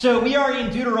So we are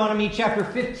in Deuteronomy chapter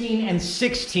 15 and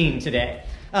 16 today.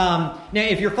 Now,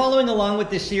 if you're following along with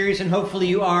this series, and hopefully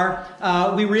you are,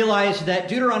 we realize that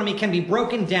Deuteronomy can be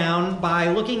broken down by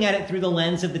looking at it through the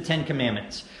lens of the Ten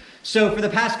Commandments. So for the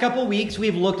past couple weeks,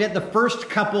 we've looked at the first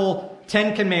couple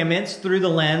Ten Commandments through the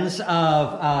lens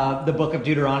of the book of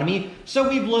Deuteronomy. So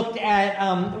we've looked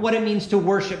at what it means to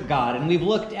worship God, and we've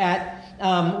looked at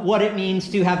what it means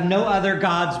to have no other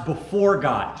gods before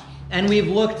God. And we've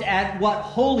looked at what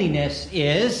holiness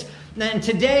is. And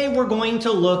today we're going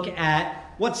to look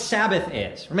at what Sabbath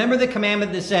is. Remember the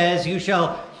commandment that says, you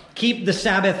shall keep the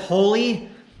Sabbath holy,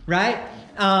 right?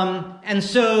 And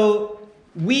so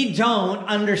we don't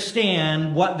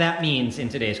understand what that means in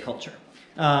today's culture.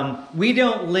 We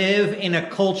don't live in a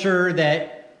culture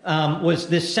that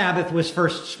this Sabbath was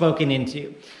first spoken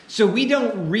into. So we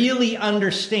don't really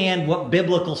understand what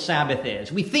biblical Sabbath is.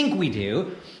 We think we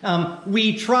do.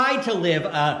 We try to live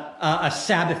a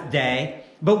Sabbath day,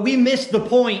 but we miss the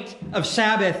point of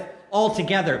Sabbath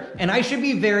altogether. And I should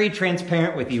be very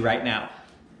transparent with you right now.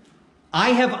 I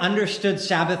have understood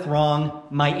Sabbath wrong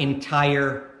my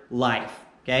entire life,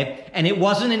 okay? And it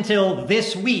wasn't until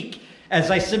this week, as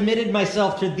I submitted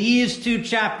myself to these two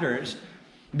chapters,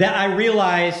 that I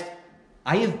realized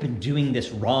I have been doing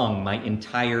this wrong my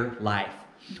entire life.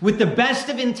 With the best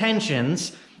of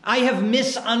intentions, I have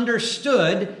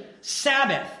misunderstood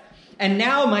Sabbath. And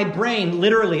now my brain,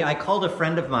 literally, I called a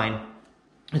friend of mine,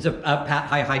 who's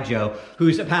hi Joe,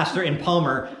 who's a pastor in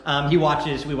Palmer. We watch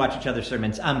each other's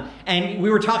sermons. And we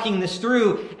were talking this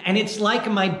through, and it's like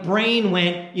my brain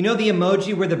went, you know the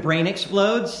emoji where the brain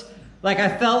explodes? Like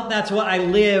I felt that's what I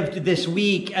lived this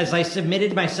week as I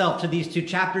submitted myself to these two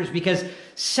chapters, because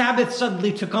Sabbath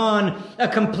suddenly took on a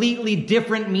completely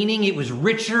different meaning. It was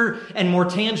richer and more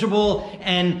tangible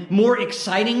and more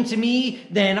exciting to me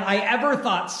than I ever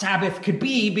thought Sabbath could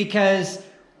be, because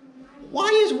why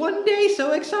is one day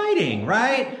so exciting,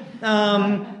 right?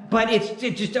 But it's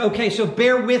just, okay, so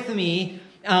bear with me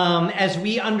as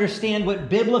we understand what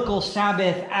biblical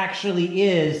Sabbath actually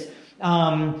is.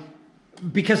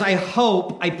 Because I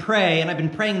hope, I pray, and I've been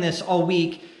praying this all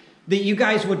week, that you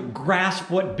guys would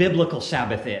grasp what biblical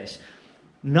Sabbath is.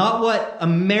 Not what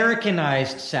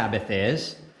Americanized Sabbath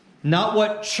is. Not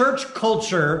what church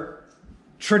culture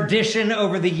tradition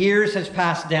over the years has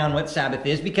passed down what Sabbath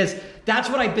is. Because that's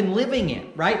what I've been living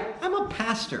in, right? I'm a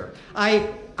pastor. I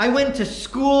went to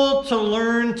school to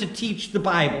learn to teach the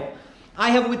Bible. I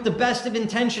have, with the best of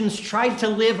intentions, tried to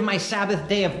live my Sabbath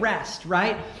day of rest,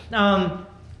 right?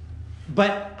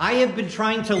 But I have been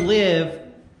trying to live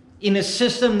in a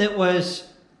system that was,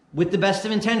 with the best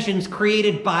of intentions,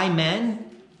 created by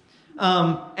men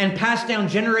and passed down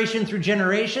generation through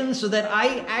generation, so that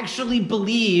I actually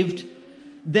believed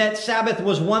that Sabbath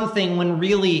was one thing when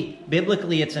really,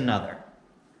 biblically, it's another.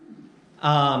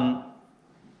 And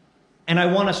I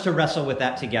want us to wrestle with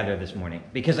that together this morning,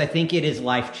 because I think it is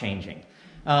life-changing.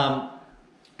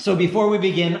 So before we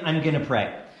begin, I'm going to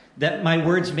pray that my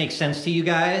words make sense to you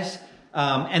guys.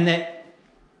 And that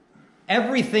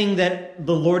everything that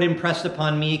the Lord impressed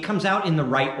upon me comes out in the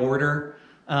right order,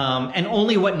 and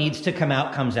only what needs to come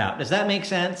out comes out. Does that make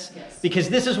sense? Yes. Because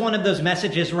this is one of those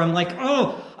messages where I'm like,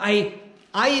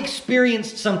 I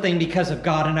experienced something because of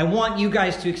God, and I want you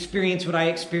guys to experience what I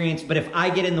experienced, but if I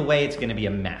get in the way, it's going to be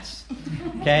a mess.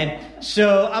 Okay?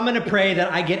 So I'm going to pray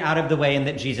that I get out of the way and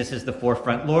that Jesus is the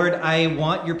forefront. Lord, I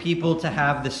want your people to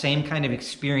have the same kind of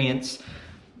experience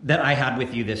that I had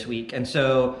with you this week. And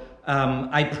so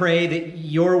I pray that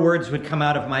your words would come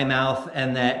out of my mouth,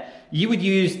 and that you would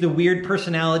use the weird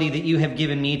personality that you have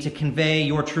given me to convey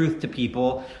your truth to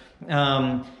people,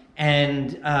 and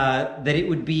that it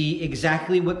would be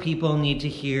exactly what people need to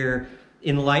hear,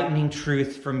 enlightening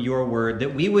truth from your word,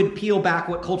 that we would peel back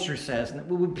what culture says, and that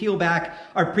we would peel back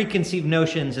our preconceived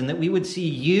notions, and that we would see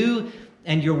you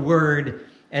and your word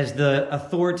as the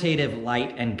authoritative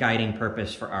light and guiding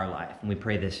purpose for our life. And we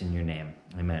pray this in your name.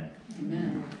 Amen.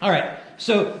 Amen. All right.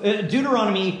 So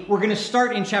Deuteronomy, we're going to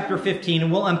start in chapter 15, and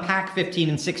we'll unpack 15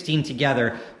 and 16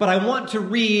 together. But I want to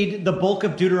read the bulk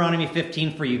of Deuteronomy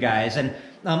 15 for you guys. And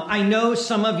I know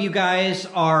some of you guys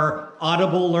are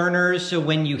audible learners, so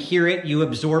when you hear it, you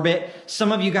absorb it.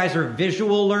 Some of you guys are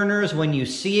visual learners. When you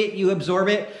see it, you absorb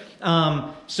it.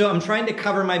 So I'm trying to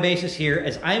cover my bases here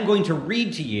as I am going to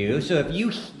read to you. So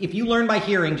if you learn by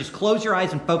hearing, just close your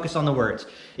eyes and focus on the words.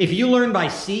 If you learn by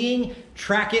seeing,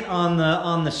 track it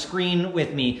on the screen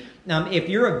with me. If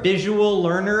you're a visual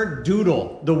learner,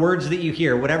 doodle the words that you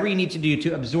hear, whatever you need to do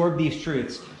to absorb these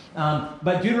truths.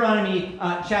 But Deuteronomy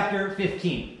chapter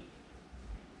 15,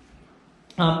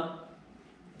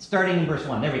 starting in verse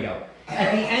 1. There we go.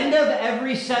 At the end of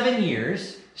every 7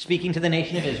 years, speaking to the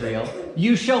nation of Israel,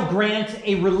 you shall grant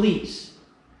a release.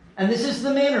 And this is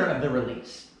the manner of the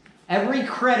release. Every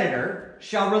creditor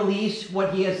shall release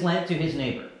what he has lent to his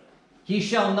neighbor. He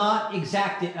shall not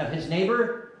exact it of his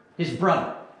neighbor, his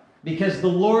brother, because the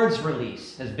Lord's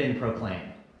release has been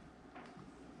proclaimed.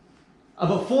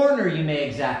 Of a foreigner you may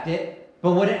exact it,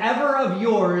 but whatever of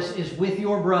yours is with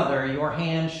your brother, your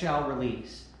hand shall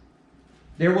release.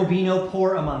 There will be no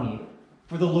poor among you,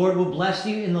 for the Lord will bless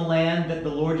you in the land that the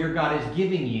Lord your God is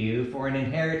giving you for an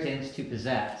inheritance to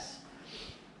possess.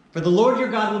 For the Lord your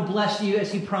God will bless you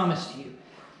as he promised you.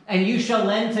 And you shall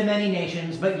lend to many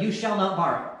nations, but you shall not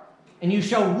borrow. And you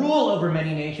shall rule over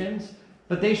many nations,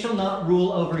 but they shall not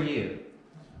rule over you.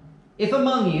 If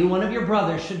among you one of your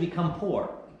brothers should become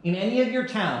poor in any of your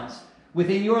towns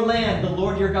within your land the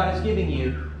Lord your God is giving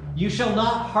you, you shall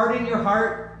not harden your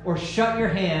heart or shut your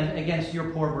hand against your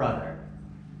poor brother,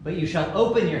 but you shall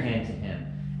open your hand to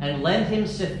him and lend him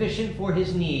sufficient for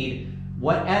his need,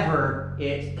 whatever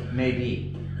it may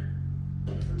be.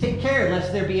 Take care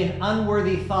lest there be an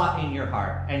unworthy thought in your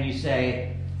heart, and you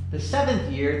say, the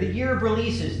 7th year, the year of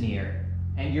release is near,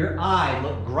 and your eye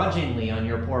look grudgingly on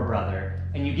your poor brother,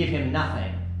 and you give him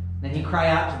nothing. Then he cry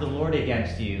out to the Lord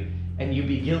against you, and you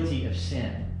be guilty of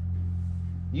sin.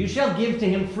 You shall give to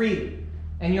him freely,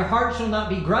 and your heart shall not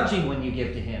be grudging when you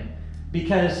give to him,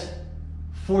 because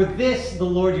for this the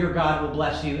Lord your God will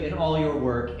bless you in all your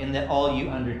work and that all you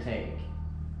undertake.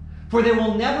 For there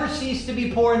will never cease to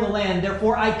be poor in the land,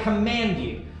 therefore I command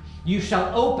you, you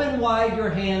shall open wide your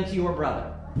hand to your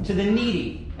brother, to the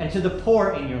needy and to the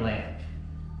poor in your land.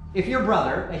 If your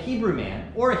brother, a Hebrew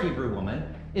man or a Hebrew woman,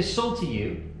 is sold to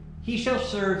you, he shall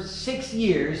serve 6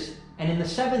 years, and in the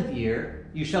 7th year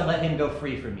you shall let him go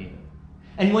free from you.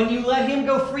 And when you let him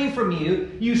go free from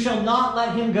you, you shall not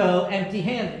let him go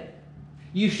empty-handed.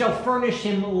 You shall furnish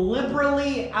him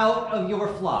liberally out of your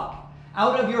flock,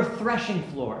 out of your threshing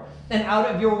floor, and out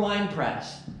of your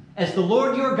winepress. As the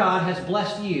Lord your God has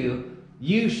blessed you,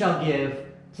 you shall give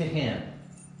to him.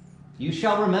 You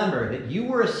shall remember that you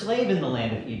were a slave in the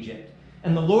land of Egypt,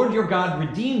 and the Lord your God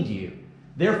redeemed you.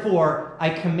 Therefore,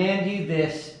 I command you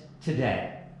this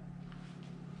today.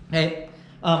 Okay,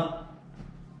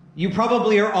 you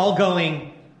probably are all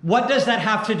going, what does that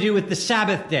have to do with the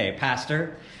Sabbath day,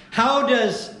 Pastor? How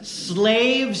does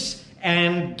slaves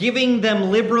and giving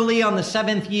them liberally on the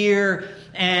 7th year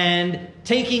and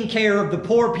taking care of the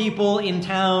poor people in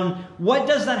town, what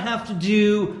does that have to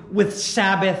do with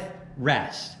Sabbath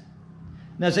rest?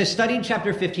 Now, as I studied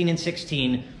chapter 15 and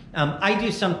 16, I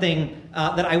do something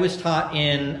that I was taught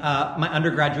in my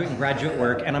undergraduate and graduate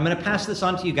work, and I'm going to pass this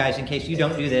on to you guys in case you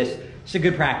don't do this. It's a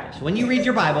good practice. When you read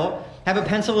your Bible, have a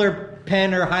pencil or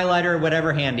pen or highlighter or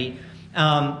whatever handy,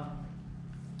 and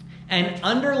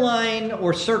underline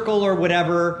or circle or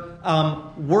whatever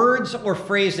words or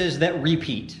phrases that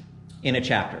repeat in a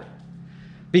chapter.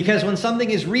 Because when something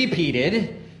is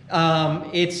repeated,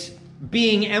 it's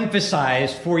being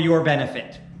emphasized for your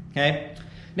benefit. Okay?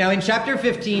 Now, in chapter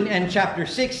 15 and chapter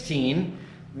 16,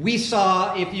 we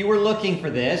saw, if you were looking for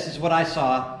this, is what I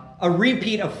saw, a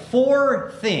repeat of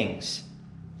 4 things.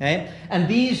 Okay? And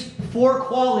these 4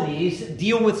 qualities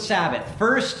deal with Sabbath.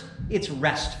 First, it's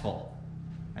restful.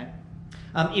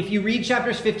 If you read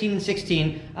chapters 15 and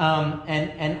 16,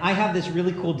 and I have this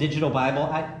really cool digital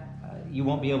Bible. You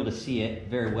won't be able to see it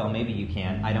very well. Maybe you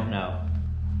can. I don't know.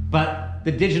 But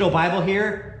the digital Bible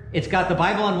here, it's got the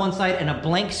Bible on one side and a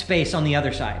blank space on the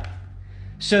other side,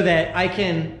 so that I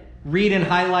can read and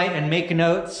highlight and make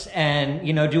notes and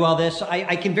do all this. So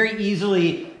I can very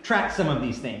easily track some of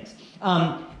these things.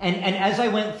 And as I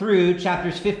went through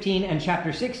chapters 15 and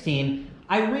chapter 16,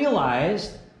 I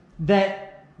realized that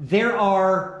there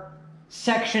are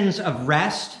sections of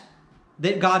rest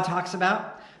that God talks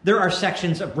about. There are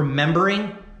sections of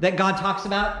remembering that God talks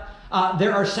about.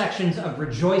 There are sections of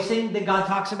rejoicing that God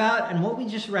talks about. And what we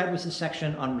just read was a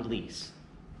section on release.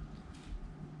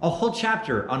 A whole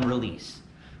chapter on release.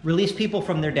 Release people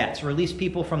from their debts. Release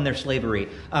people from their slavery.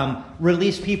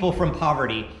 Release people from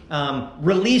poverty.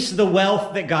 Release the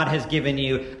wealth that God has given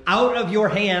you out of your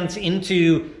hands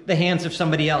into the hands of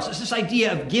somebody else. It's this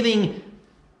idea of giving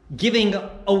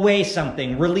away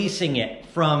something, releasing it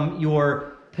from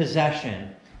your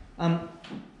possession. And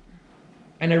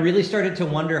I really started to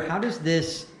wonder, how does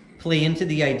this play into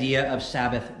the idea of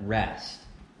Sabbath rest?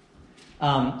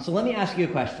 So let me ask you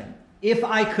a question. If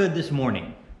I could this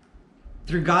morning,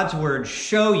 through God's word,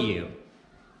 show you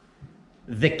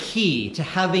the key to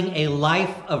having a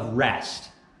life of rest.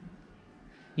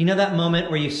 You know that moment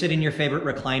where you sit in your favorite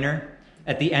recliner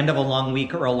at the end of a long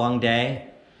week or a long day,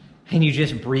 and you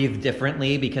just breathe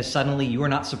differently because suddenly you are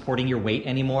not supporting your weight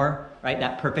anymore, right?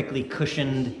 That perfectly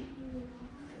cushioned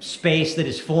space that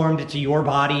is formed to your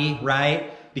body,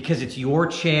 right? Because it's your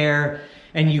chair,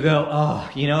 and you go, oh,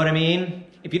 you know what I mean?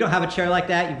 If you don't have a chair like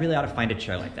that, you really ought to find a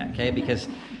chair like that, okay? Because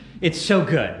it's so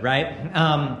good,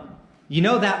 right? You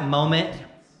know that moment?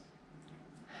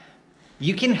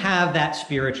 You can have that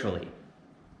spiritually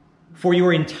for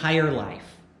your entire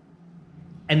life.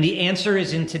 And the answer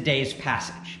is in today's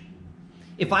passage.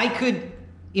 If I could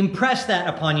impress that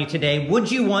upon you today,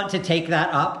 would you want to take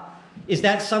that up? Is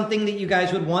that something that you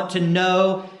guys would want to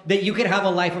know, that you could have a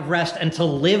life of rest and to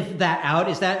live that out?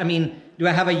 Is that, do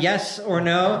I have a yes or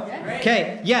no? Yes.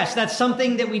 Okay, yes, that's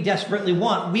something that we desperately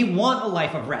want. We want a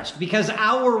life of rest because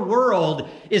our world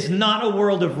is not a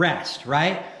world of rest,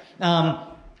 right?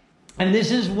 And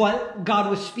this is what God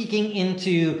was speaking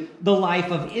into the life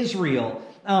of Israel.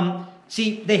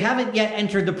 See, they haven't yet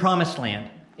entered the promised land.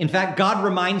 In fact, God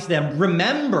reminds them,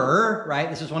 remember, right?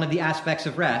 This is one of the aspects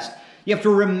of rest. You have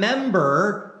to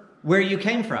remember where you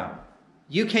came from.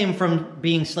 You came from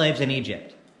being slaves in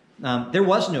Egypt. There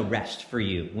was no rest for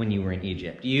you when you were in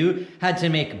Egypt. You had to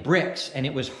make bricks, and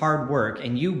it was hard work.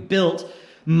 And you built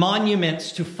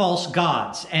monuments to false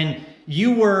gods. And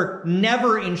you were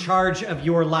never in charge of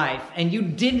your life. And you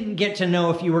didn't get to know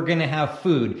if you were going to have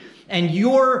food. And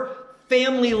your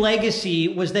family legacy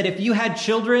was that if you had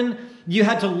children, you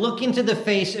had to look into the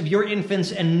face of your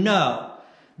infants and know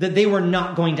that they were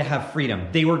not going to have freedom.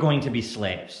 They were going to be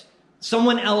slaves.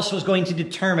 Someone else was going to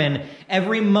determine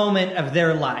every moment of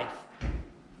their life.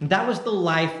 That was the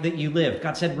life that you lived.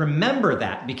 God said, remember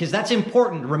that, because that's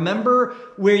important. Remember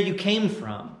where you came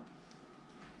from.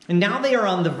 And now they are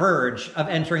on the verge of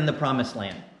entering the promised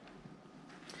land.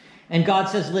 And God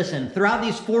says, listen, throughout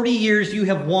these 40 years you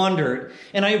have wandered,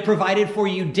 and I have provided for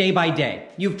you day by day.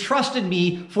 You've trusted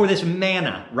me for this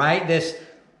manna, right?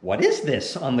 What is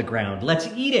this on the ground? Let's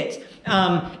eat it.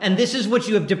 And this is what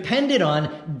you have depended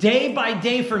on day by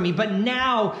day for me. But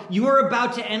now you are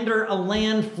about to enter a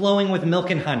land flowing with milk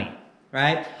and honey,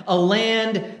 right? A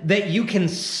land that you can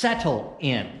settle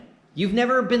in. You've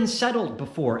never been settled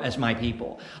before as my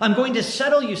people. I'm going to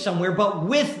settle you somewhere, but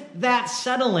with that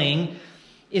settling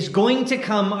is going to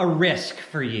come a risk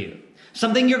for you.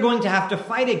 Something you're going to have to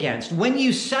fight against. When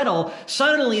you settle,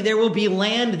 suddenly there will be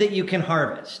land that you can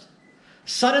harvest.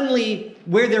 Suddenly,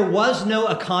 where there was no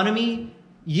economy,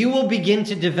 you will begin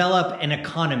to develop an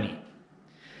economy.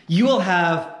 You will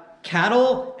have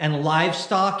cattle and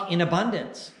livestock in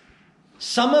abundance.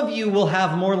 Some of you will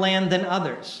have more land than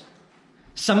others.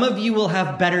 Some of you will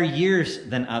have better years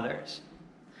than others.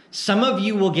 Some of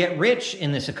you will get rich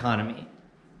in this economy.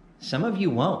 Some of you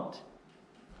won't.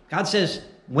 God says,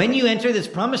 when you enter this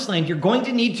promised land, you're going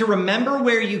to need to remember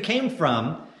where you came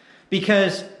from,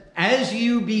 because as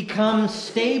you become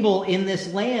stable in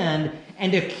this land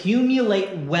and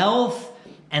accumulate wealth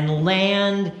and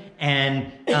land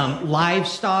and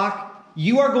livestock,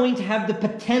 you are going to have the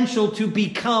potential to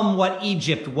become what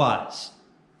Egypt was.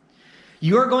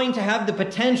 You're going to have the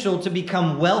potential to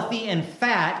become wealthy and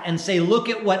fat and say, look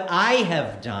at what I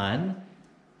have done.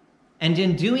 And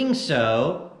in doing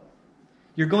so,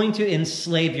 you're going to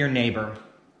enslave your neighbor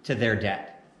to their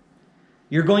debt.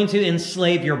 You're going to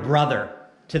enslave your brother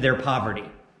to their poverty.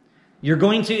 You're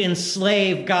going to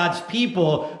enslave God's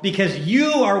people because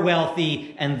you are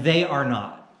wealthy and they are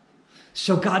not.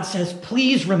 So God says,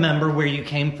 please remember where you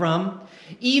came from.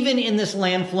 Even in this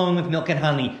land flowing with milk and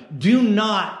honey, do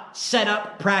not set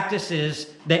up practices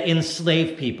that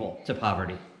enslave people to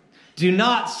poverty. Do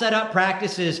not set up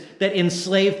practices that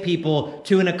enslave people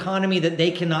to an economy that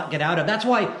they cannot get out of. That's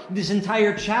why this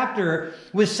entire chapter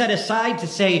was set aside to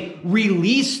say,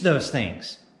 release those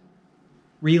things.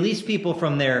 Release people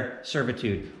from their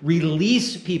servitude.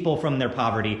 Release people from their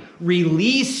poverty.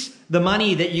 Release the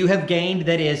money that you have gained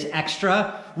that is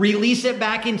extra. Release it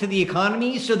back into the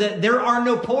economy so that there are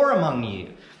no poor among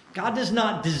you. God does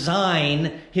not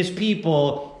design his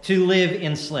people to live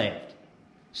enslaved.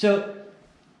 So,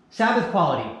 Sabbath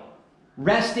quality.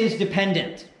 Rest is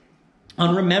dependent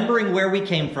on remembering where we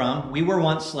came from. We were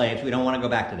once slaves. We don't want to go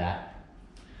back to that.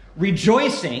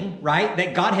 Rejoicing, right,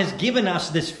 that God has given us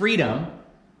this freedom.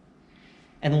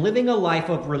 And living a life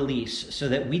of release so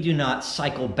that we do not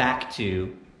cycle back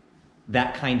to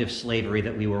that kind of slavery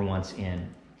that we were once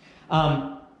in.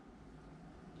 Does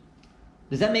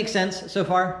that make sense so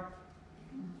far?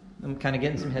 I'm kind of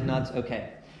getting some head nods. Okay.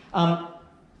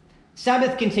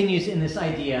 Sabbath continues in this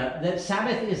idea that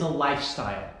Sabbath is a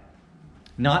lifestyle,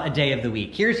 not a day of the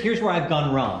week. Here's where I've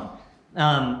gone wrong.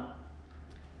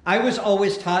 I was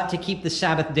always taught to keep the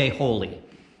Sabbath day holy,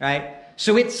 right?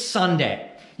 So it's Sunday.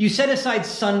 You set aside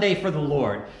Sunday for the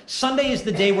Lord. Sunday is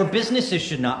the day where businesses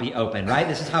should not be open, right?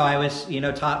 This is how I was,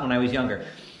 taught when I was younger.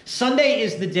 Sunday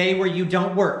is the day where you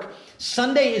don't work.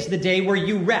 Sunday is the day where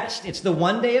you rest. It's the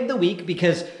one day of the week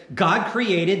because God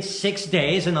created 6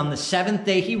 days, and on the seventh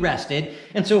day he rested.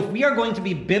 And so if we are going to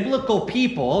be biblical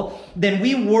people, then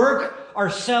we work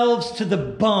ourselves to the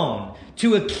bone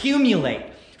to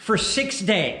accumulate for 6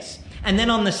 days. And then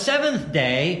on the seventh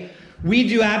day, we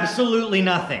do absolutely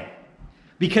nothing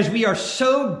because we are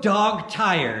so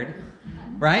dog-tired,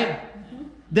 right?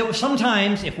 That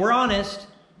sometimes, if we're honest,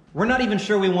 we're not even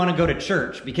sure we want to go to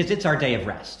church because it's our day of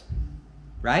rest.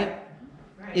 Right?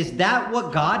 Is that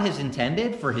what God has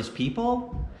intended for his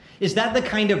people? Is that the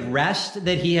kind of rest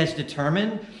that he has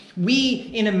determined?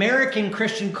 We, in American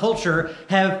Christian culture,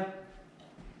 have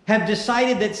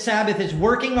decided that Sabbath is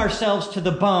working ourselves to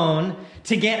the bone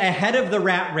to get ahead of the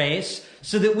rat race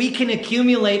so that we can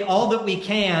accumulate all that we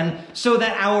can so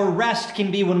that our rest can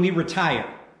be when we retire.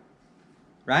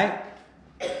 Right?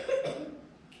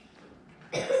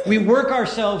 We work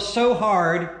ourselves so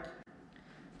hard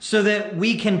so that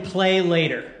we can play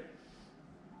later.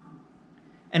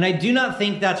 And I do not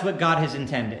think that's what God has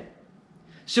intended.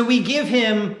 So we give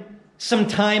him some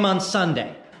time on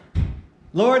Sunday.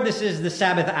 Lord, this is the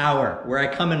Sabbath hour where I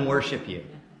come and worship you.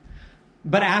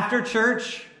 But after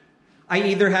church, I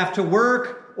either have to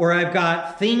work or I've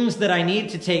got things that I need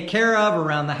to take care of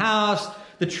around the house.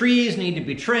 The trees need to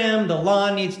be trimmed. The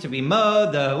lawn needs to be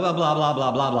mowed. The blah, blah, blah,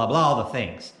 blah, blah, blah, blah, all the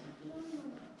things.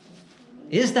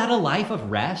 Is that a life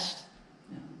of rest?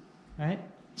 Right?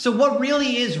 So what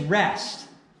really is rest?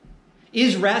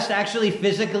 Is rest actually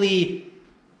physically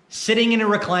sitting in a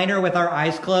recliner with our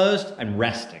eyes closed and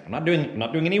resting? I'm not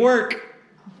doing any work.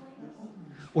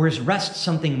 Or is rest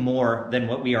something more than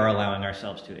what we are allowing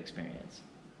ourselves to experience?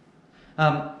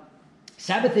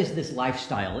 Sabbath is this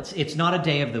lifestyle. It's not a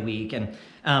day of the week. And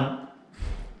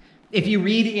if you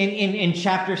read in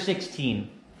chapter 16,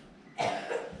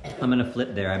 I'm going to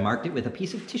flip there. I marked it with a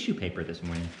piece of tissue paper this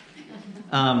morning.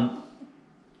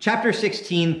 Chapter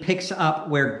 16 picks up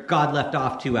where God left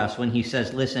off to us when he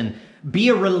says, listen, be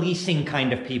a releasing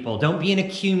kind of people. Don't be an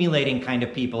accumulating kind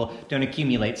of people. Don't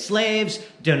accumulate slaves.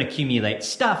 Don't accumulate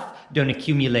stuff. Don't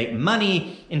accumulate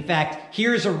money. In fact,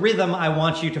 here's a rhythm I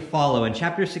want you to follow. And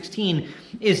chapter 16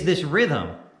 is this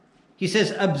rhythm. He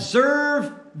says,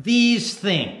 observe these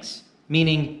things,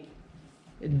 meaning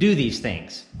do these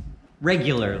things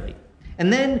regularly.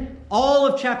 And then all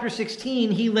of chapter 16,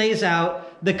 he lays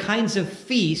out the kinds of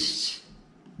feasts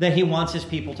that he wants his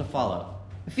people to follow.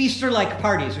 Feasts are like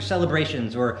parties or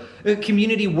celebrations or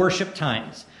community worship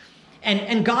times.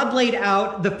 And God laid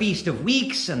out the Feast of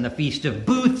Weeks and the Feast of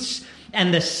Booths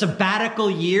and the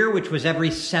sabbatical year, which was every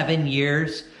 7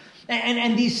 years.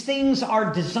 And these things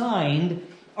are designed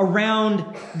around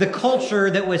the culture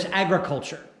that was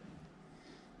agriculture.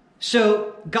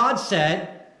 So God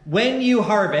said, when you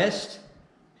harvest,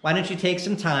 why don't you take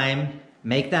some time,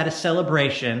 make that a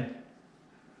celebration,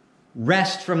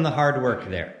 rest from the hard work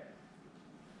there.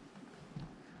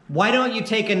 Why don't you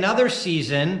take another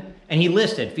season, and he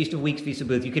listed Feast of Weeks, Feast of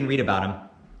Booths, you can read about them.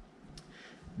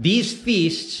 These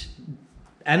feasts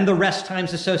and the rest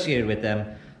times associated with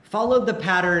them followed the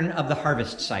pattern of the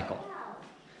harvest cycle.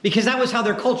 Because that was how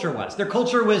their culture was. Their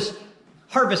culture was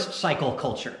harvest cycle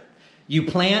culture. You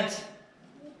plant,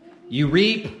 you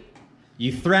reap,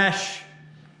 you thresh,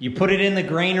 you put it in the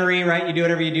granary, right? You do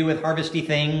whatever you do with harvesty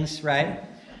things, right?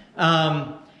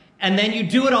 And then you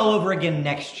do it all over again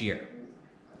next year.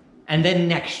 And then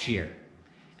next year.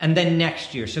 And then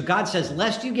next year. So God says,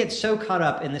 lest you get so caught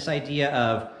up in this idea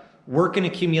of work and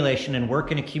accumulation and work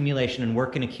and accumulation and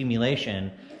work and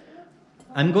accumulation,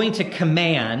 I'm going to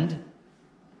command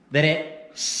that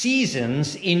at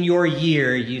seasons in your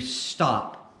year, you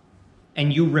stop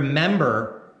and you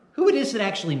remember who it is that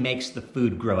actually makes the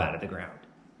food grow out of the ground.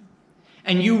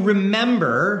 And you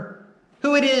remember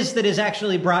who it is that has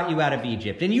actually brought you out of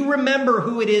Egypt. And you remember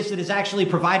who it is that has actually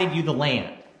provided you the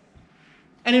land.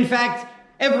 And in fact,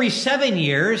 every 7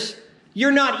 years,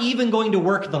 you're not even going to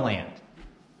work the land.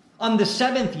 On the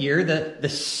 7th year, the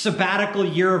sabbatical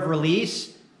year of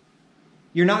release,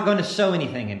 you're not going to sow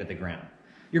anything into the ground.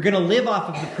 You're going to live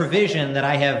off of the provision that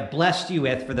I have blessed you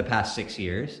with for the past 6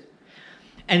 years.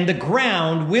 And the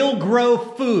ground will grow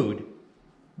food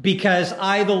because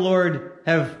I, the Lord,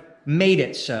 have made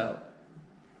it so.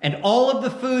 And all of the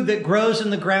food that grows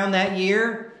in the ground that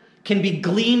year can be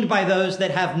gleaned by those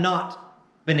that have not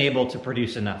been able to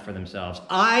produce enough for themselves.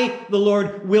 I, the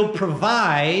Lord, will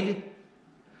provide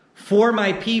for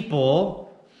my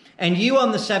people, and you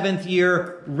on the 7th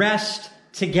year rest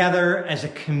together as a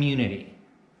community.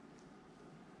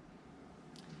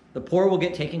 The poor will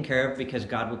get taken care of because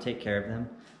God will take care of them.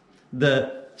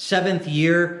 The 7th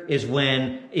year is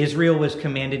when Israel was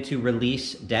commanded to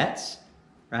release debts,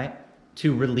 right?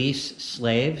 To release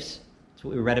slaves. That's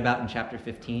what we read about in chapter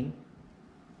 15.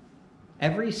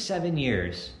 Every 7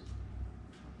 years,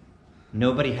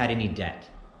 nobody had any debt.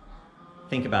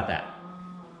 Think about that.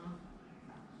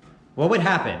 What would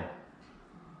happen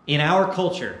in our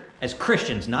culture as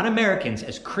Christians, not Americans,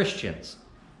 as Christians?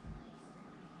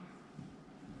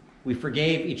 We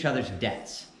forgave each other's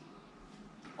debts.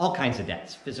 All kinds of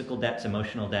debts. Physical debts,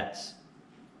 emotional debts,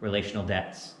 relational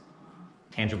debts,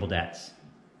 tangible debts.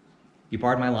 You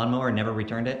borrowed my lawnmower and never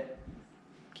returned it?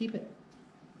 Keep it.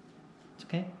 It's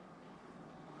okay.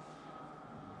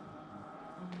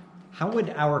 How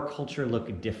would our culture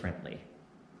look differently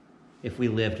if we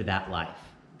lived that life?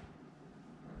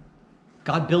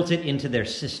 God built it into their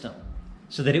system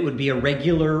so that it would be a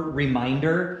regular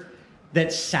reminder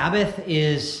that Sabbath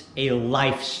is a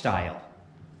lifestyle.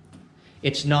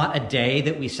 It's not a day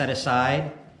that we set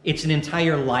aside. It's an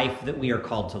entire life that we are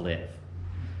called to live.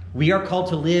 We are called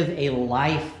to live a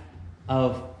life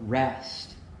of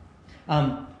rest.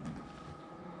 And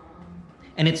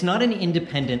it's not an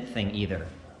independent thing either.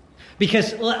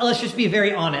 Because let's just be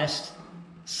very honest.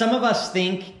 Some of us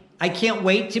think, I can't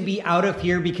wait to be out of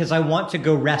here because I want to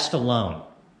go rest alone,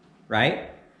 right?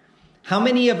 How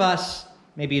many of us,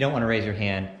 maybe you don't want to raise your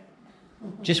hand,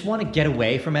 just want to get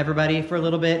away from everybody for a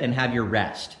little bit and have your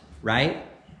rest, right?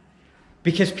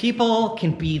 Because people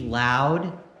can be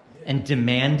loud and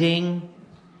demanding.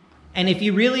 And if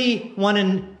you really want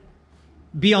to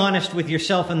be honest with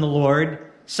yourself and the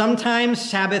Lord, sometimes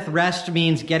Sabbath rest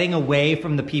means getting away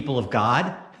from the people of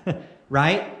God,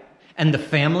 right? And the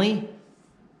family,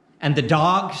 and the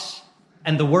dogs,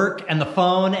 and the work, and the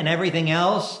phone, and everything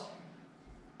else,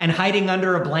 and hiding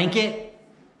under a blanket,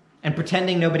 and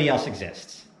pretending nobody else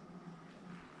exists.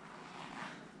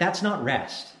 That's not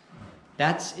rest.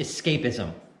 That's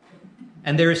escapism.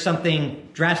 And there is something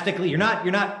drastically, you're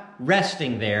not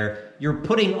resting there, you're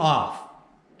putting off,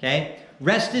 okay?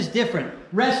 Rest is different.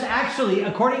 Rest actually,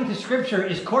 according to Scripture,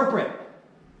 is corporate.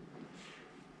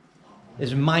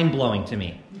 It's mind-blowing to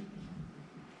me.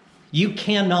 You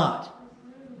cannot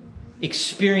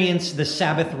experience the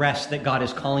Sabbath rest that God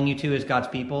is calling you to as God's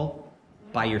people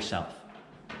by yourself.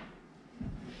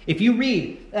 If you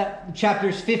read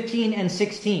chapters 15 and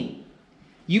 16,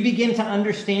 you begin to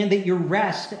understand that your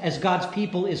rest as God's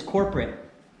people is corporate.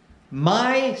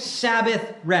 My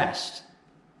Sabbath rest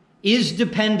is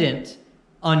dependent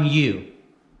on you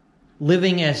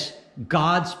living as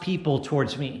God's people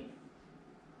towards me.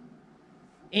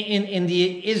 In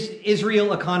the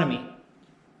Israel economy,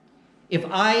 if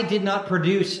I did not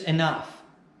produce enough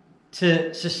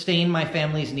to sustain my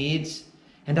family's needs,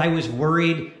 and I was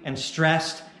worried and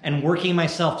stressed and working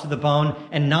myself to the bone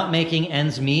and not making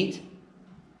ends meet,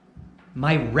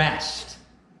 my rest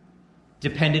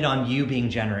depended on you being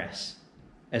generous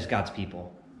as God's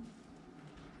people.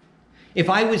 If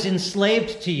I was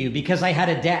enslaved to you because I had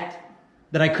a debt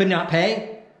that I could not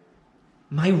pay,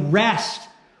 my rest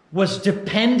was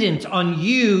dependent on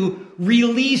you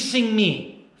releasing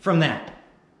me from that.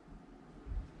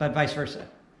 But vice versa.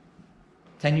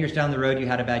 10 years down the road, you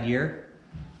had a bad year,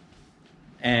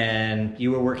 and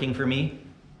you were working for me.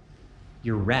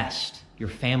 Your rest, your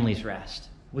family's rest,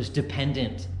 was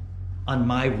dependent on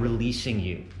my releasing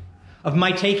you. Of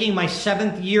my taking my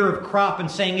 7th year of crop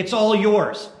and saying, it's all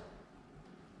yours.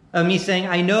 Of me saying,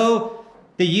 I know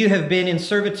that you have been in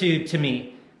servitude to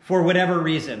me for whatever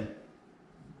reason.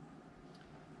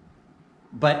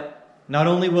 But not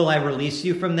only will I release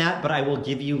you from that, but I will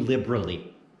give you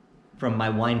liberally from my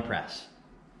winepress,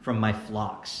 from my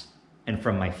flocks, and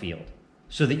from my field,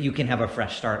 so that you can have a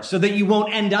fresh start, so that you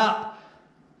won't end up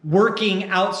working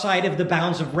outside of the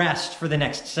bounds of rest for the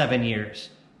next 7 years.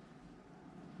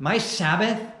 My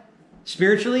Sabbath,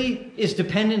 spiritually, is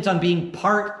dependent on being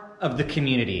part of the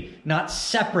community, not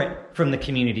separate from the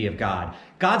community of God.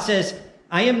 God says,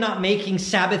 I am not making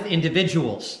Sabbath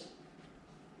individuals.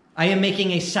 I am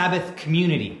making a Sabbath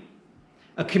community,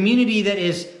 a community that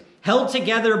is held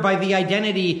together by the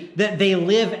identity that they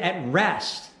live at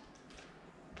rest,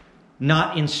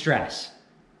 not in stress.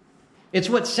 It's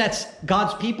what sets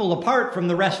God's people apart from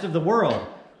the rest of the world.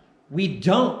 We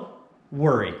don't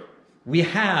worry. We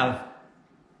have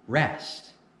rest.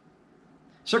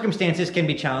 Circumstances can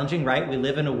be challenging, right? We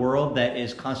live in a world that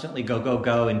is constantly go, go,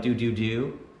 go, and do, do,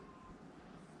 do.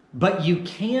 But you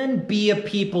can be a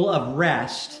people of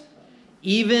rest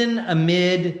even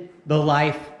amid the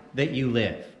life that you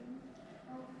live.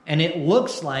 And it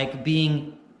looks like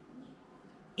being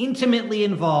intimately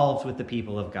involved with the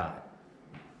people of God.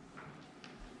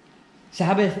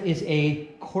 Sabbath is a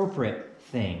corporate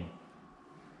thing,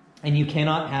 and you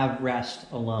cannot have rest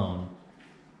alone.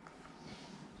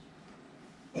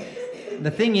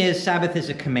 The thing is, Sabbath is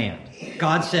a command.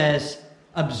 God says,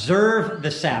 observe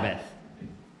the Sabbath,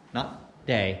 not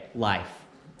day, life.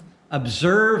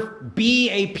 Observe, be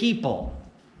a people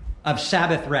of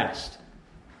Sabbath rest.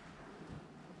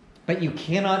 But you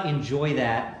cannot enjoy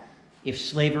that if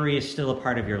slavery is still a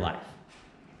part of your life.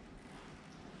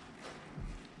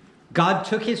 God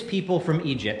took his people from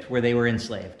Egypt where they were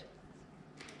enslaved.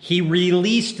 He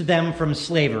released them from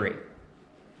slavery,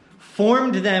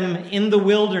 formed them in the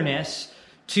wilderness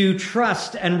to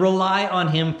trust and rely on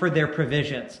him for their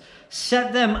provisions,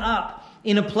 set them up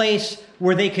in a place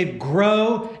where they could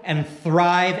grow and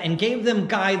thrive, and gave them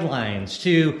guidelines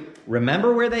to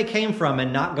remember where they came from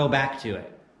and not go back to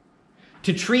it,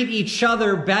 to treat each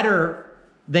other better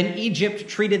than Egypt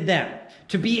treated them,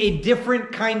 to be a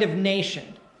different kind of nation.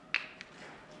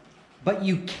 But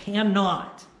you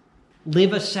cannot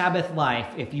live a Sabbath life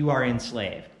if you are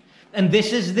enslaved. And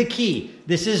this is the key.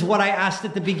 This is what I asked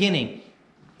at the beginning.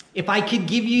 If I could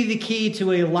give you the key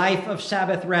to a life of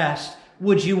Sabbath rest,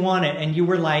 would you want it? And you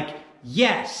were like,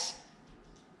 yes.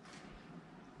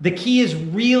 The key is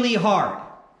really hard.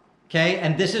 Okay?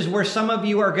 And this is where some of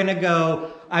you are going to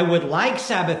go, I would like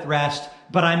Sabbath rest,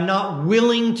 but I'm not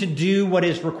willing to do what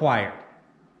is required.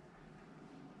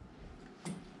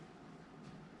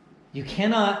 You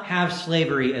cannot have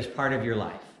slavery as part of your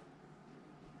life.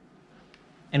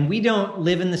 And we don't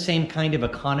live in the same kind of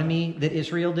economy that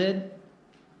Israel did.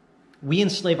 We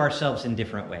enslave ourselves in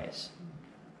different ways.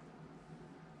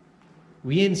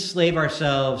 We enslave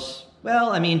ourselves,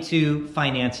 to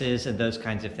finances and those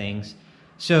kinds of things.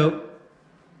 So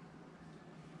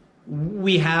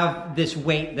we have this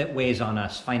weight that weighs on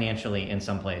us financially in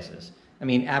some places.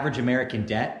 Average American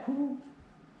debt,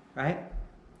 right?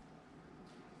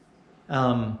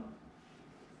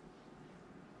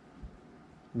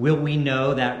 Will we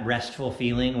know that restful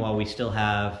feeling while we still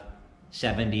have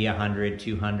 $70, $100,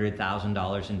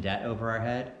 $200,000 in debt over our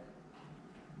head?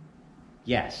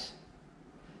 Yes.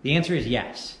 The answer is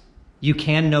yes. You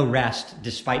can know rest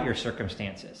despite your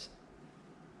circumstances.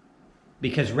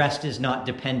 Because rest is not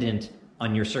dependent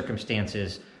on your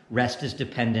circumstances. Rest is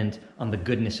dependent on the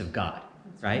goodness of God,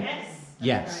 right?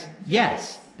 Yes. Right.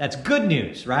 Yes. That's good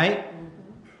news, right?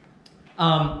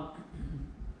 I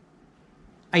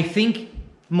think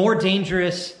more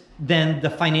dangerous than the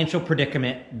financial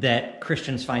predicament that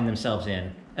Christians find themselves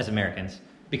in as Americans,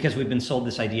 because we've been sold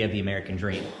this idea of the American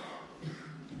dream.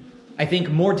 I think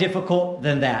more difficult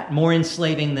than that, more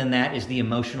enslaving than that, is the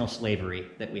emotional slavery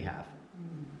that we have.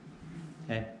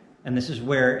 Okay? And this is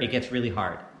where it gets really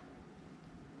hard.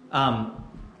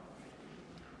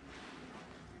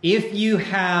 If you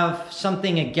have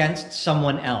something against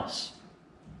someone else,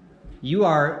 you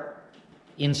are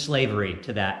in slavery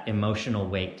to that emotional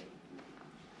weight.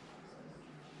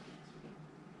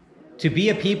 To be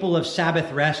a people of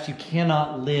Sabbath rest, you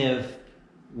cannot live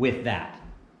with that.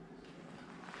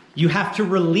 You have to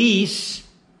release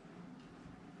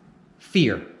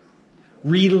fear,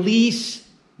 release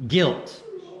guilt,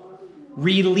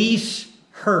 release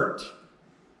hurt,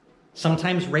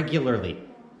 sometimes regularly,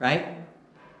 right?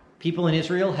 People in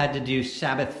Israel had to do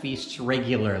Sabbath feasts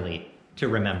regularly to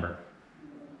remember.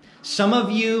 Some of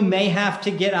you may have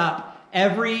to get up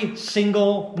every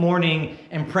single morning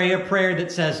and pray a prayer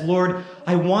that says, Lord,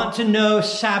 I want to know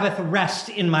Sabbath rest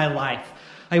in my life.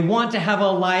 I want to have a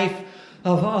life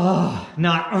of,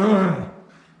 not.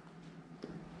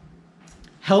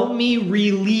 Help me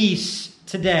release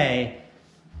today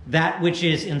that which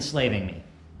is enslaving me.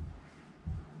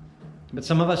 But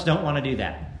some of us don't want to do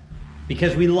that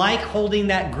because we like holding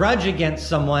that grudge against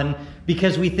someone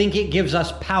because we think it gives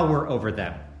us power over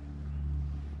them.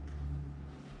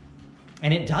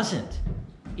 And it doesn't.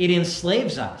 It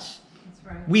enslaves us. That's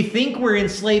right. We think we're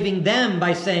enslaving them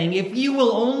by saying, if you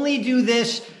will only do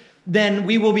this, then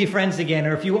we will be friends again.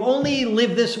 Or if you only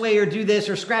live this way or do this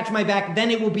or scratch my back, then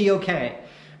it will be okay.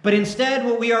 But instead,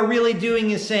 what we are really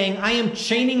doing is saying, I am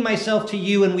chaining myself to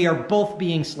you and we are both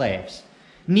being slaves.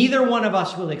 Neither one of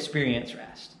us will experience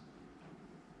rest.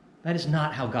 That is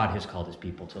not how God has called his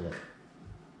people to live.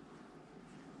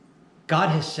 God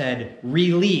has said,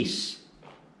 release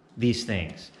these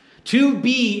things. To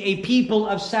be a people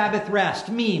of Sabbath rest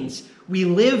means we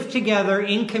live together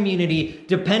in community,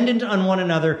 dependent on one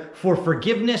another for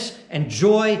forgiveness and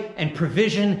joy and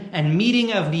provision and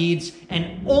meeting of needs.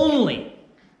 And only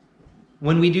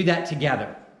when we do that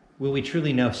together will we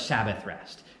truly know Sabbath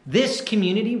rest. This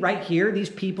community right here, these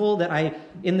people that I,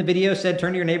 in the video, said,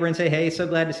 turn to your neighbor and say, hey, so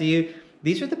glad to see you.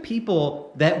 these are the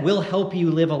people that will help you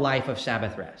live a life of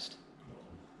Sabbath rest.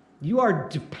 You are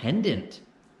dependent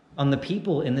on the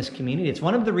people in this community. It's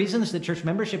one of the reasons that church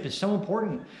membership is so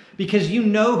important, because you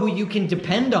know who you can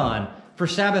depend on for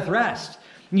Sabbath rest.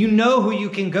 You know who you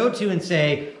can go to and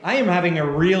say, I am having a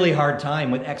really hard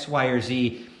time with X, Y, or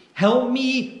Z. Help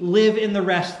me live in the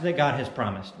rest that God has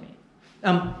promised me.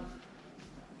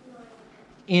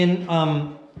 In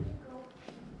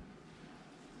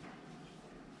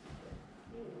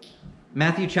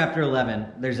Matthew chapter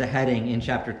 11, there's a heading in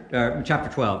chapter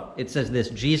 12. It says this: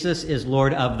 Jesus is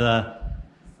Lord of the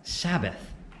Sabbath.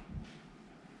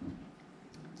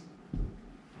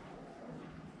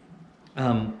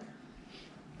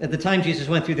 At the time Jesus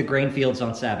went through the grain fields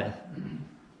on Sabbath,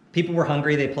 people were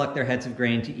hungry. They plucked their heads of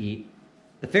grain to eat.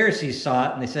 The Pharisees saw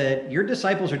it and they said, your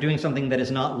disciples are doing something that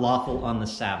is not lawful on the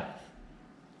Sabbath.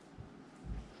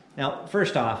 Now,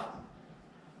 first off,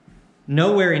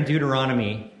 nowhere in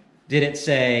Deuteronomy did it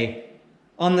say,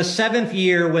 on the seventh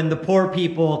year when the poor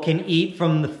people can eat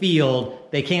from the field,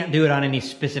 they can't do it on any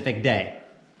specific day.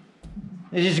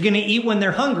 They're just going to eat when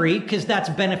they're hungry because that's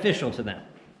beneficial to them.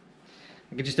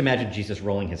 I could just imagine Jesus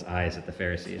rolling his eyes at the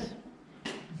Pharisees.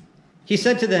 He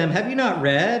said to them, have you not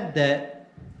read that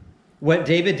what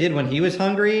David did when he was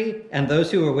hungry and those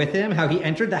who were with him, how he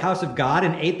entered the house of God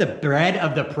and ate the bread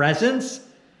of the presence?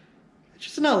 It's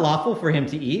just not lawful for him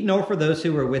to eat, nor for those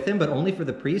who were with him, but only for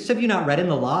the priests. Have you not read in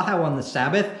the law how on the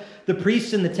Sabbath the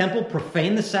priests in the temple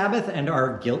profane the Sabbath and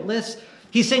are guiltless?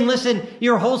 He's saying, listen,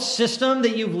 your whole system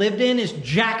that you've lived in is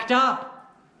jacked up.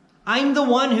 I'm the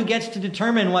one who gets to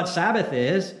determine what Sabbath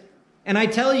is. And I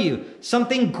tell you,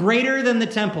 something greater than the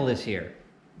temple is here.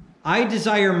 I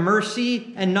desire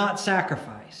mercy and not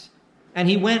sacrifice. And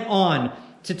he went on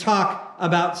to talk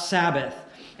about Sabbath.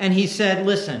 And he said,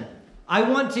 listen, I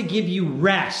want to give you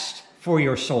rest for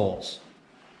your souls.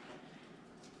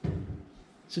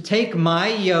 So take my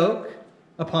yoke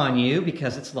upon you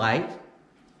because it's light,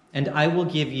 and I will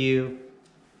give you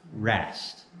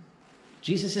rest.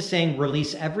 Jesus is saying,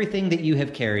 release everything that you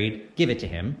have carried, give it to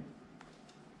him,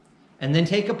 and then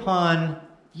take upon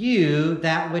you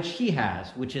that which he has,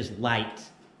 which is light,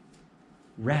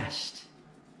 rest.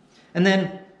 And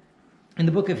then in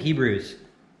the book of Hebrews,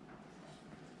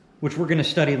 which we're going to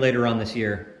study later on this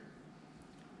year,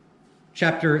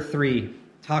 chapter 3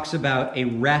 talks about a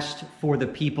rest for the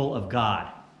people of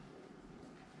God.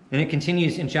 And it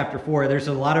continues in chapter 4. There's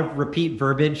a lot of repeat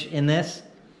verbiage in this.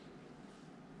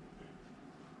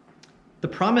 The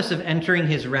promise of entering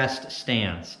his rest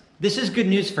stands. This is good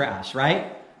news for us,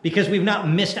 right? Because we've not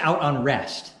missed out on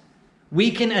rest.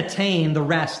 We can attain the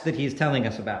rest that he's telling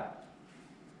us about.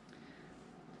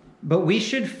 But we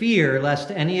should fear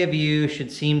lest any of you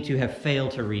should seem to have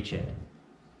failed to reach it.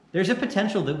 There's a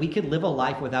potential that we could live a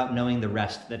life without knowing the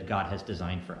rest that God has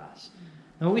designed for us.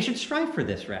 And we should strive for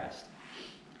this rest.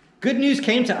 Good news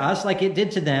came to us like it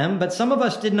did to them, but some of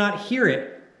us did not hear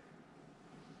it.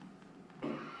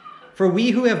 For we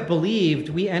who have believed,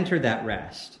 we enter that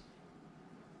rest.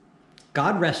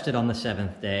 God rested on the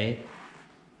seventh day.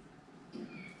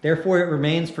 Therefore, it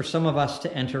remains for some of us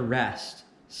to enter rest.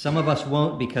 Some of us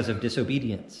won't because of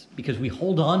disobedience, because we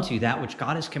hold on to that which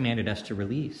God has commanded us to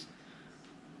release.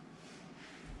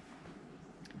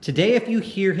 Today, if you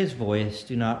hear his voice,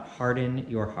 do not harden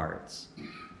your hearts.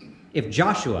 If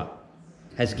Joshua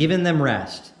has given them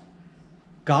rest,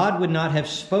 God would not have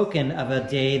spoken of a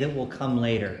day that will come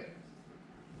later.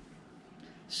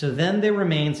 So then there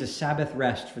remains a Sabbath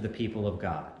rest for the people of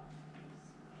God.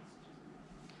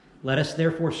 Let us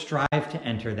therefore strive to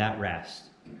enter that rest,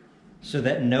 so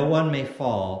that no one may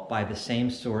fall by the same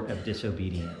sort of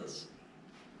disobedience.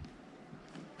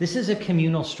 This is a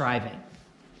communal striving.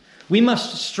 We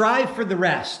must strive for the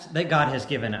rest that God has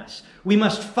given us. We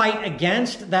must fight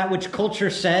against that which culture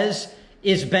says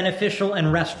is beneficial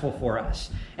and restful for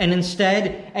us, and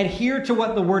instead adhere to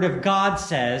what the Word of God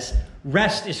says.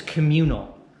 Rest is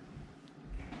communal.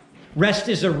 Rest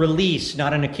is a release,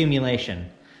 not an accumulation.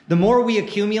 The more we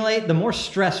accumulate, the more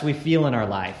stress we feel in our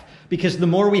life, because the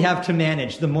more we have to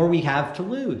manage, the more we have to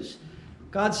lose.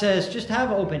 God says, just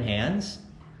have open hands.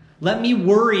 Let me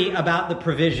worry about the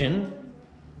provision,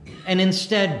 and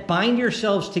instead bind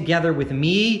yourselves together with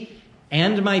me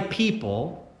and my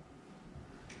people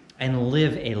and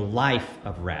live a life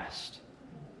of rest.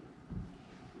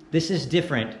 This is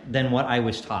different than what I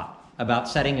was taught about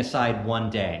setting aside one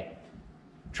day,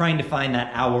 trying to find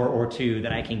that hour or two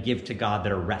that I can give to God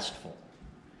that are restful.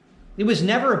 It was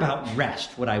never about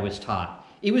rest, what I was taught.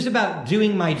 It was about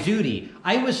doing my duty.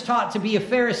 I was taught to be a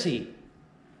Pharisee.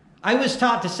 I was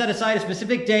taught to set aside a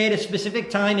specific day at a specific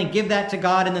time and give that to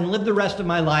God and then live the rest of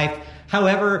my life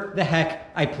however the heck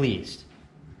I pleased.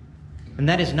 And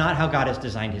that is not how God has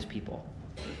designed his people.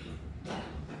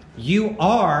 You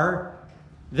are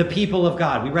the people of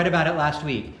God. We read about it last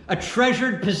week. A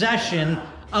treasured possession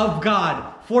of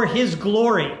God for his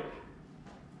glory.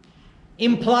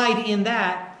 Implied in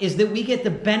that is that we get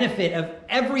the benefit of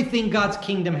everything God's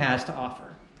kingdom has to offer.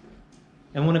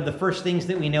 And one of the first things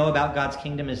that we know about God's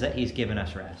kingdom is that he's given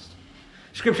us rest.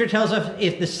 Scripture tells us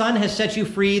if the Son has set you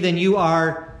free, then you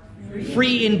are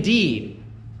free indeed.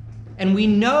 And we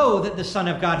know that the Son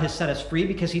of God has set us free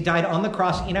because he died on the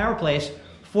cross in our place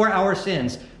for our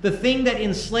sins. The thing that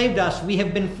enslaved us, we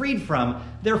have been freed from.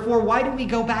 Therefore, why do we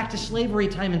go back to slavery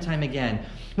time and time again?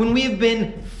 When we have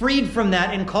been freed from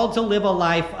that and called to live a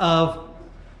life of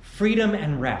freedom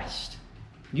and rest.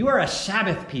 You are a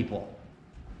Sabbath people.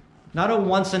 Not a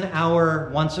once an hour,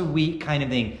 once a week kind of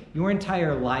thing. Your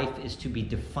entire life is to be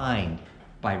defined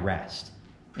by rest.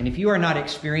 And if you are not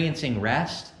experiencing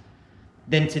rest,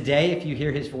 then today, if you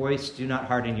hear his voice, do not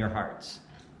harden your hearts,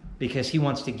 because he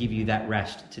wants to give you that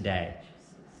rest today.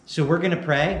 So we're going to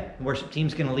pray. The worship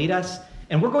team's going to lead us,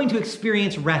 and we're going to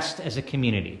experience rest as a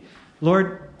community.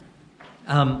 Lord,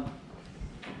 I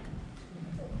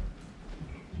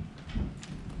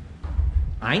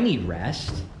need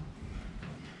rest.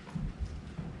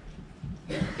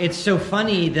 It's so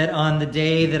funny that on the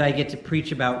day that I get to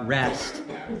preach about rest,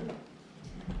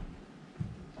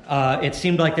 it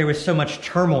seemed like there was so much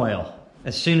turmoil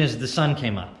as soon as the sun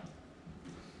came up.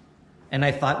 And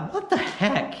I thought, what the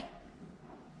heck?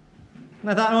 And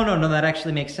I thought, oh, no, that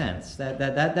actually makes sense.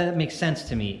 That makes sense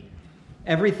to me.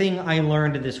 Everything I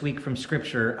learned this week from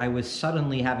Scripture, I was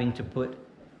suddenly having to put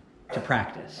to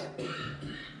practice.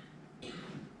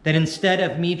 That instead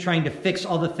of me trying to fix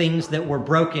all the things that were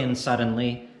broken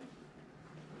suddenly,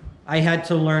 I had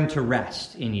to learn to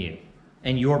rest in you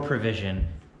and your provision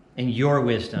and your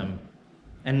wisdom,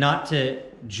 and not to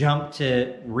jump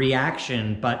to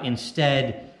reaction, but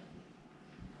instead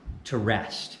to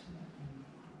rest.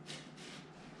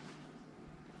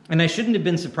 And I shouldn't have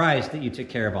been surprised that you took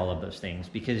care of all of those things,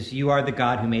 because you are the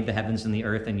God who made the heavens and the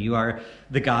earth, and you are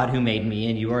the God who made me,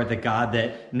 and you are the God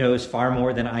that knows far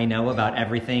more than I know about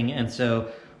everything. And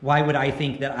so why would I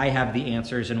think that I have the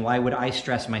answers, and why would I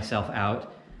stress myself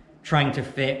out trying to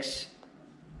fix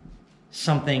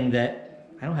something that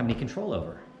I don't have any control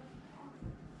over?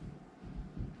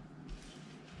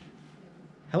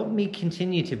 Help me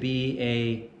continue to be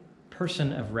a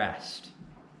person of rest.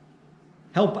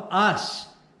 Help us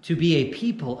to be a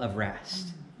people of rest.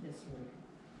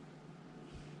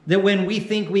 That when we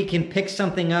think we can pick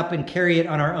something up and carry it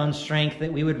on our own strength,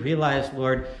 that we would realize,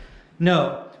 Lord,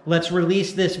 no, let's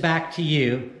release this back to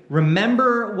you.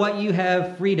 Remember what you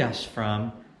have freed us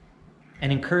from,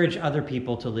 and encourage other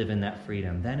people to live in that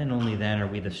freedom. Then and only then are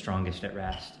we the strongest at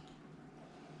rest.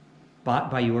 Bought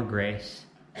by your grace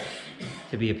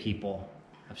to be a people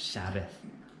of Sabbath,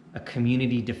 a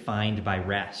community defined by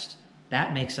rest.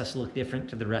 That makes us look different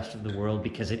to the rest of the world,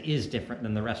 because it is different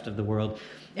than the rest of the world.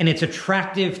 And it's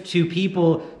attractive to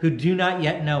people who do not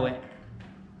yet know it.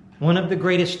 One of the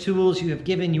greatest tools you have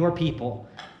given your people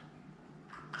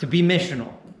to be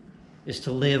missional is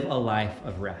to live a life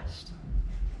of rest.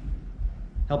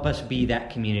 Help us be that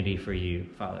community for you,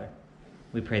 Father.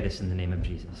 We pray this in the name of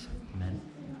Jesus. Amen.